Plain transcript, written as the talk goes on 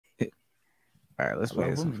right, let's play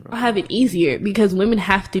this. I have it easier because women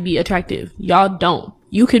have to be attractive. Y'all don't.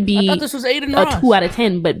 You could be I thought this was Aiden a Ross. 2 out of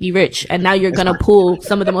 10, but be rich, and now you're gonna pull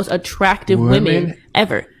some of the most attractive women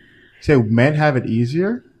ever. So men have it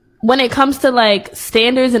easier? When it comes to like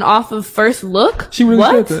standards and off of first look, She really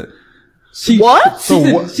what? said that. She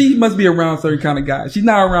must be around certain kind of guys. She's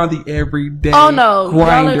not around the everyday. Oh no, y'all are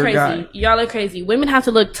grinder crazy. guy. Y'all are crazy. Women have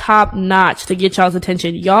to look top notch to get y'all's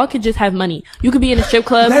attention. Y'all could just have money. You could be in a strip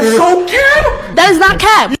club. That's so cap. That is not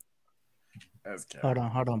cap. That's cap. Hold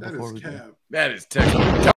on. That Before is we go. cap. That is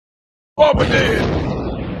technical. Boma did.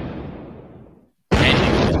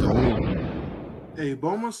 Hey,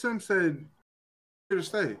 Boma Sim said here to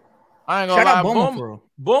stay. I ain't gonna Shout out lie, Boma, bro.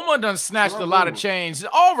 Boma done snatched a lot of chains.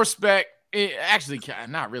 All respect, actually,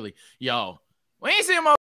 not really. Yo, we ain't saying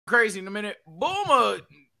my crazy in a minute. Boma,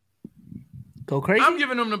 Go crazy. I'm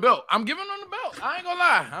giving him the belt. I ain't gonna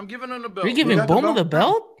lie. I'm giving him the belt. You're giving Boma the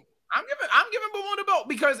belt? I'm giving Boma the belt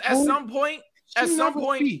because at some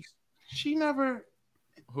point, she never.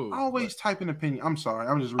 Who? Always type an opinion. I'm sorry.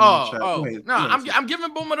 I'm just reading the chat. Oh, Wait, no, I'm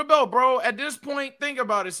giving Boma the belt, bro. At this point, think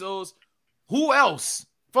about it, Souls. Who else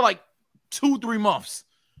for like 2-3 months?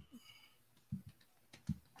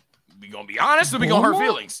 We gonna be honest, or we gonna hurt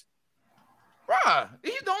feelings, bruh?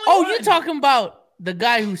 He's the only one. You're talking about the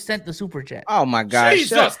guy who sent the super chat. Oh my God!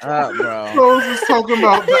 Jesus. Shut up, bro. Rose is talking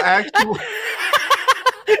about the actual.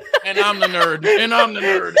 And I'm the nerd.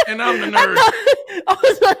 I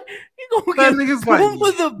was like, you gonna That give nigga's like,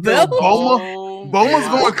 Boma the belt? Boma's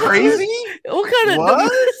going crazy. What kind of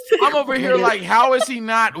What? I'm over here like, how is he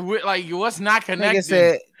not like what's not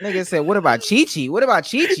connected? Nigga said, what about Chi-Chi? What about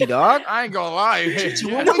Chi-Chi, dog? I ain't gonna lie.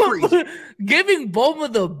 Giving Boma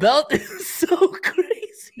the belt is so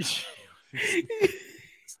crazy.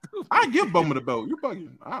 I give Boma the belt. You're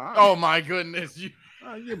bugging. Oh my goodness.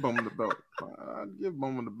 I give Boma the belt. I give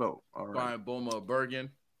Boma the belt. All right. Buying Boma a Bergen.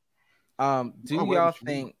 Do y'all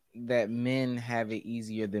think that men have it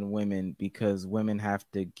easier than women because women have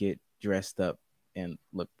to get dressed up and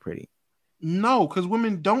look pretty? No, because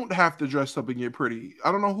women don't have to dress up and get pretty.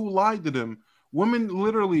 I don't know who lied to them. Women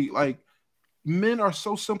literally, like, men are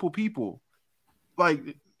so simple people.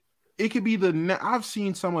 Like, it could be I've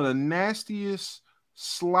seen some of the nastiest,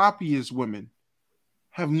 sloppiest women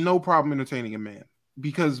have no problem entertaining a man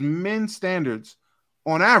because men's standards,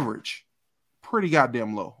 on average, pretty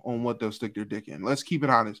goddamn low on what they'll stick their dick in. Let's keep it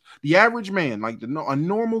honest. The average man, like a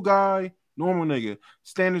normal guy, normal nigga,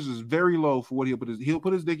 standards is very low for what he'll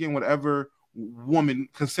put his dick in whatever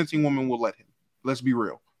consenting woman will let him. Let's be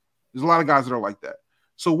real. There's a lot of guys that are like that.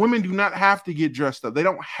 So women do not have to get dressed up. They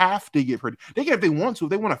don't have to get pretty. They can if they want to.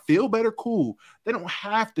 If they want to feel better, cool. They don't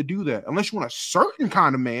have to do that. Unless you want a certain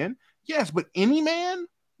kind of man. Yes, but any man?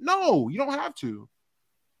 No, you don't have to.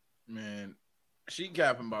 Man, she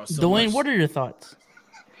capping about so Dwayne, much. what are your thoughts?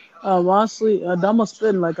 Honestly, dumb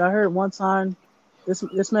spitting. Like I heard one time,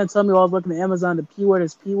 this man told me while I was working at Amazon, the P word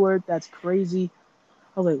is P word. That's crazy.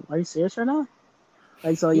 I was like, are you serious right now?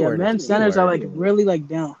 Like, so yeah, men's centers are like really like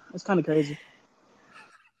down. It's kind of crazy.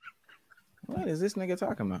 What is this nigga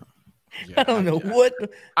talking about? I don't know what.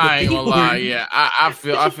 I ain't gonna lie. Yeah, I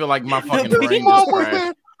feel like my fucking brain mom just was crashed.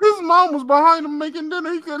 there. His mom was behind him making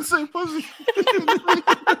dinner. He couldn't say pussy.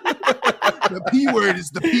 The P word is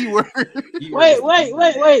the P word.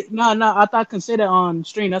 Wait. No. I thought I could say that on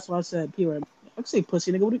stream. That's why I said P word. I can say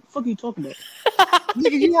pussy, nigga. What the fuck are you talking about?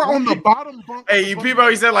 Nigga, you are on the bottom bunk. Hey, you people,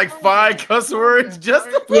 he said like 5 cuss words just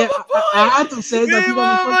to Yeah, I had to say that. People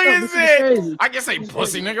motherfucker this is said, crazy. I can say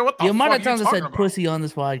pussy, nigga. What the The fuck amount are of you times I talking said about? pussy on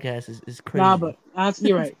this podcast is crazy. Nah, but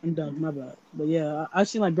you're right. I'm done. My bad. But yeah, I've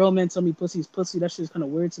seen like grown men tell me pussy's pussy. That shit's kind of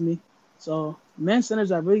weird to me. So men's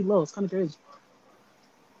centers are really low. It's kind of crazy.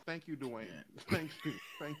 Thank you, Dwayne. Thank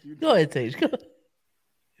you. Go ahead, Tage. Go.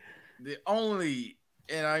 The only,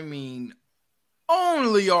 and I mean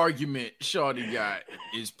only argument Shawty got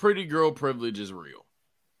is pretty girl privilege is real.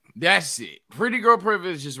 That's it. Pretty girl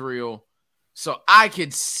privilege is real. So I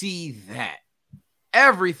could see that.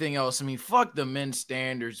 Everything else, I mean, fuck the men's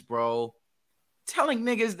standards, bro. Telling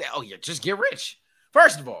niggas that, oh yeah, just get rich.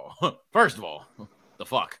 First of all, the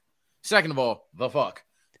fuck. Second of all, the fuck.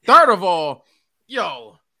 Third of all,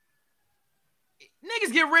 yo,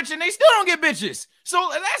 niggas get rich and they still don't get bitches.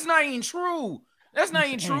 So that's not even true. That's not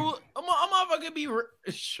even true. A motherfucker be rich.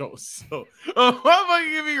 A motherfucker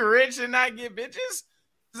can be rich and not get bitches.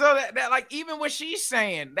 So that like even what she's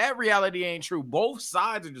saying, that reality ain't true. Both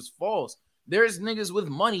sides are just false. There's niggas with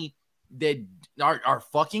money that are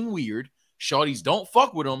fucking weird. Shorties don't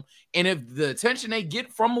fuck with them. And if the attention they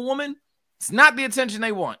get from a woman, it's not the attention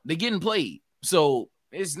they want. They're getting played. So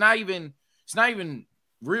it's not even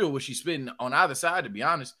real what she's spitting on either side, to be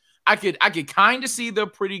honest. I could kind of see the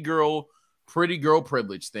pretty girl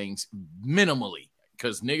privilege things minimally,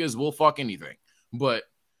 because niggas will fuck anything. But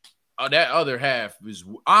that other half is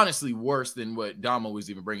honestly worse than what Damo was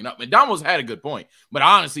even bringing up. And Damo's had a good point, but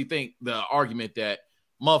I honestly think the argument that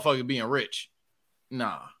motherfucker being rich,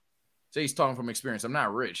 nah. Say he's talking from experience. I'm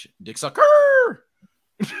not rich, dick sucker.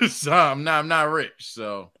 So I'm not rich.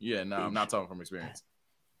 So yeah, no, I'm not talking from experience.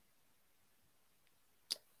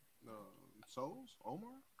 Souls, Omar,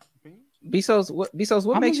 opinions? Bezos,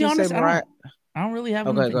 what makes you say Mariah? I don't really have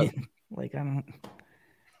an opinion. Like I don't.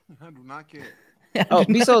 I do not care. Oh,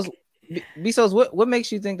 Bezos, what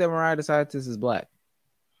makes you think that Mariah the Scientist is black?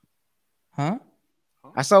 Huh?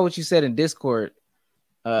 I saw what you said in Discord.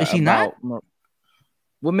 Is she not?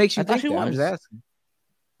 What makes you think that? I'm just asking.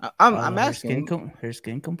 I'm asking. Her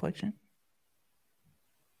skin complexion.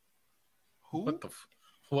 Who?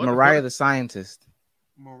 Mariah the Scientist.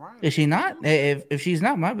 Mariah. Is she not? If she's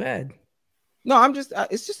not, my bad. No, I'm just.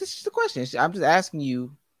 It's just a question. I'm just asking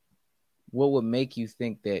you. What would make you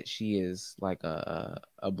think that she is like a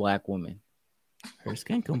black woman? Her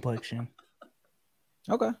skin complexion.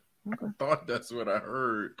 Okay. I thought that's what I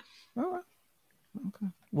heard. Okay.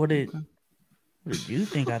 What did you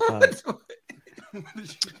think I thought? No,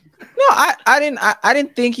 I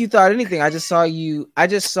didn't think you thought anything. I just saw you. Bro.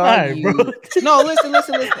 No, listen. No.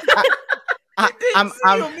 Listen. I'm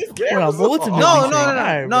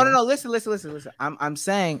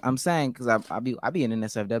saying because I be in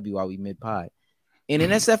NSFW while we mid pod. In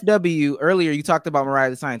NSFW earlier, you talked about Mariah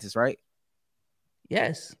the Scientist, right?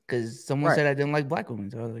 Yes, because someone said I didn't like black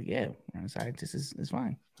women, so I was like, yeah, Mariah the Scientist is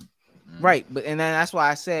fine. Right, but and then that's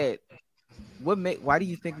why I said, why do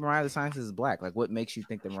you think Mariah the Scientist is black? Like, what makes you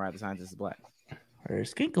think that Mariah the Scientist is black? Her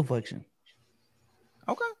skin complexion.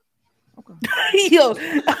 Okay. Yo.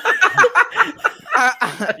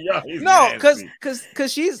 No,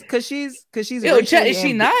 because she's Yo, chat, is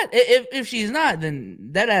she not? If she's not, then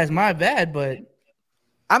that ass my bad. But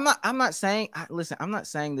I'm not saying. Listen, I'm not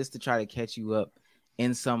saying this to try to catch you up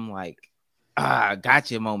in some like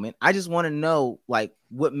gotcha moment. I just want to know like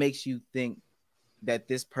what makes you think that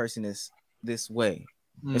this person is this way.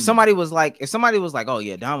 If somebody was like, oh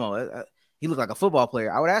yeah, Damo, he looked like a football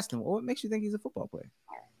player, I would ask him, well, what makes you think he's a football player?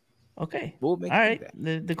 Okay. All right.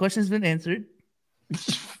 The question's been answered.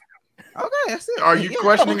 Okay, that's it. Are you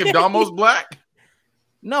questioning if Damo's black?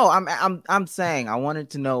 No, I'm saying I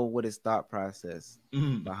wanted to know what his thought process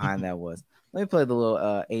behind that was. Let me play the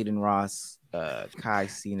little Aiden Ross Kai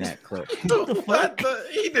CNET clip.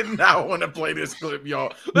 He did not want to play this clip,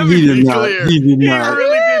 y'all. Let me be clear. He really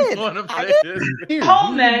didn't want to play this.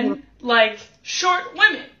 Tall men like short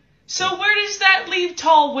women. So where does that leave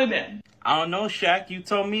tall women? I don't know, Shaq. You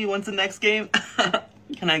told me when's the next game.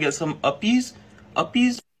 Can I get some uppies?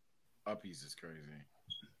 Uppies is crazy.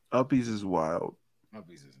 Uppies is wild.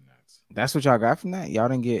 Uppies is nuts. That's what y'all got from that? Y'all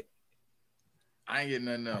didn't get... I ain't getting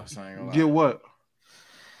nothing else. I ain't gonna lie. Get what?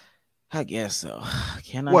 I guess so.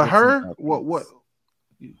 Can I? What her? What?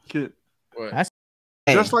 Kid. What?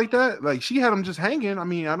 Just like that? Like she had him just hanging. I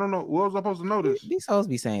mean, I don't know. What was I supposed to notice? These hoes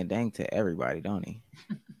be saying dang to everybody, don't he?